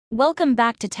Welcome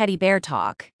back to Teddy Bear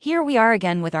Talk. Here we are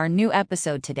again with our new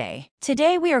episode today.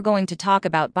 Today we are going to talk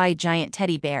about Buy Giant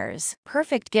Teddy Bears.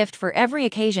 Perfect gift for every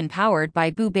occasion, powered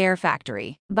by Boo Bear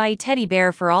Factory. Buy Teddy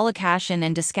Bear for all occasion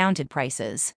and discounted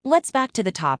prices. Let's back to the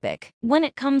topic. When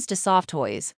it comes to soft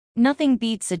toys, nothing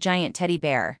beats a giant teddy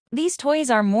bear. These toys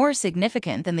are more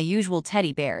significant than the usual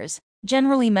teddy bears,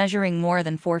 generally measuring more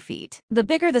than 4 feet. The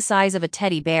bigger the size of a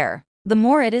teddy bear, the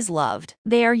more it is loved.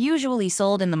 They are usually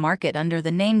sold in the market under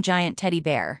the name Giant Teddy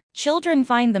Bear. Children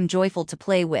find them joyful to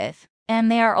play with,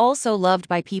 and they are also loved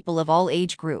by people of all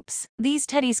age groups. These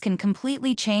teddies can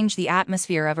completely change the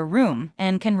atmosphere of a room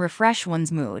and can refresh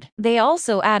one's mood. They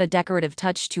also add a decorative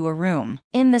touch to a room.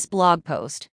 In this blog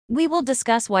post, we will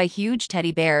discuss why huge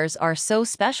teddy bears are so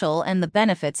special and the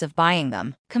benefits of buying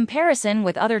them. Comparison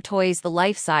with other toys. The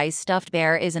life-size stuffed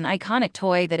bear is an iconic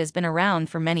toy that has been around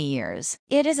for many years.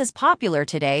 It is as popular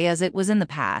today as it was in the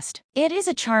past. It is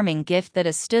a charming gift that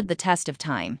has stood the test of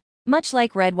time. Much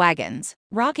like red wagons,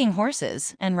 rocking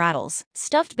horses, and rattles,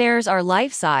 stuffed bears are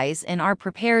life-size and are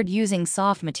prepared using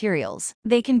soft materials.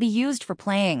 They can be used for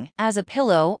playing, as a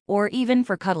pillow, or even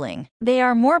for cuddling. They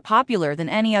are more popular than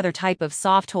any other type of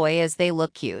soft toy as they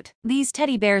look cute. These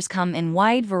teddy bears come in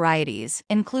wide varieties,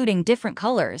 including different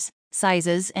colors,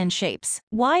 sizes, and shapes.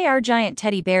 Why are giant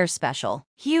teddy bears special?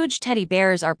 Huge teddy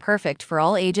bears are perfect for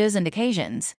all ages and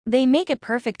occasions. They make a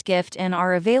perfect gift and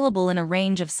are available in a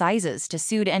range of sizes to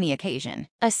suit any occasion.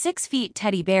 A 6-foot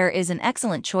teddy bear is an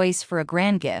excellent choice for a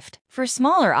grand gift. For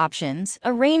smaller options,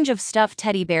 a range of stuffed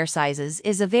teddy bear sizes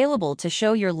is available to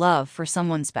show your love for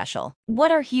someone special.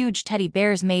 What are huge teddy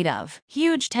bears made of?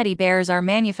 Huge teddy bears are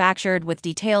manufactured with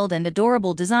detailed and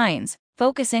adorable designs,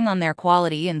 focusing on their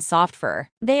quality and soft fur.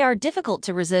 They are difficult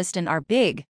to resist and are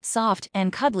big, soft,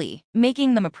 and cuddly,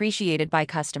 making them appreciated by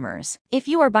customers. If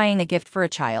you are buying a gift for a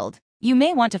child, you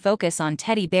may want to focus on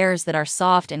teddy bears that are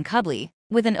soft and cuddly,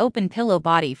 with an open pillow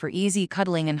body for easy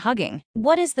cuddling and hugging.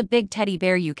 What is the big teddy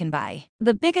bear you can buy?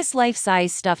 The biggest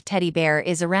life-size stuffed teddy bear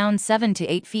is around 7 to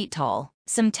 8 feet tall.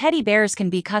 Some teddy bears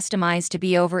can be customized to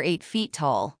be over 8 feet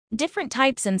tall. Different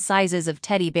types and sizes of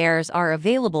teddy bears are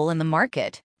available in the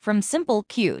market, from simple,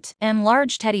 cute, and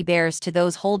large teddy bears to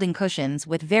those holding cushions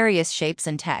with various shapes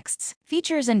and texts.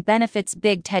 Features and benefits.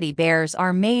 Big teddy bears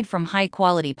are made from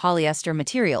high-quality polyester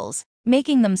materials,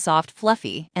 making them soft,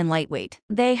 fluffy, and lightweight.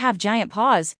 They have giant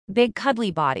paws, big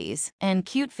cuddly bodies, and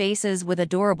cute faces with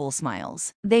adorable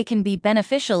smiles. They can be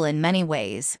beneficial in many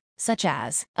ways, such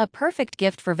as a perfect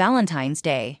gift for Valentine's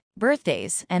Day,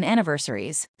 birthdays, and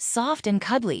anniversaries. Soft and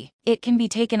cuddly, it can be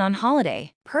taken on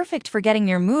holiday. Perfect for getting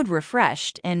your mood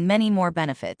refreshed, and many more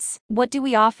benefits. What do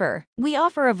we offer? We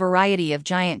offer a variety of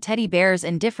giant teddy bears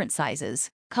in different sizes,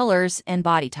 colors, and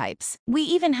body types. We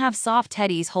even have soft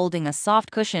teddies holding a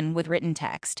soft cushion with written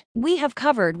text. We have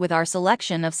covered with our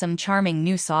selection of some charming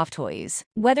new soft toys.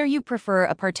 Whether you prefer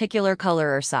a particular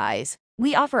color or size,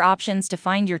 we offer options to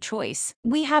find your choice.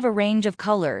 We have a range of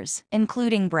colors,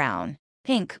 including brown,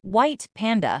 pink, white,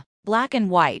 panda, black and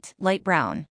white, light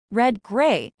brown, red,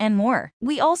 gray, and more.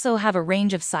 We also have a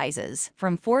range of sizes,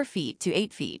 from 4 feet to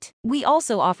 8 feet. We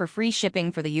also offer free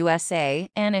shipping for the USA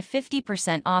and a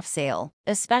 50% off sale,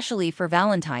 especially for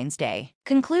Valentine's Day.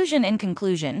 Conclusion. In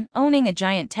conclusion, owning a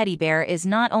giant teddy bear is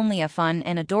not only a fun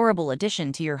and adorable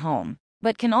addition to your home,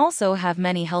 but can also have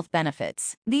many health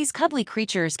benefits. These cuddly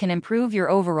creatures can improve your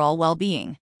overall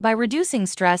well-being by reducing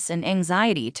stress and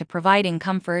anxiety to providing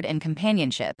comfort and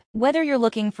companionship. Whether you're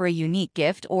looking for a unique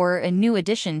gift or a new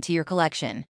addition to your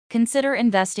collection, consider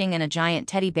investing in a giant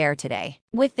teddy bear today.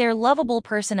 With their lovable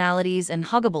personalities and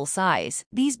huggable size,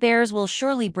 these bears will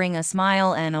surely bring a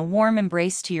smile and a warm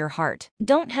embrace to your heart.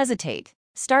 Don't hesitate.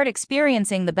 Start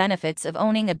experiencing the benefits of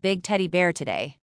owning a big teddy bear today.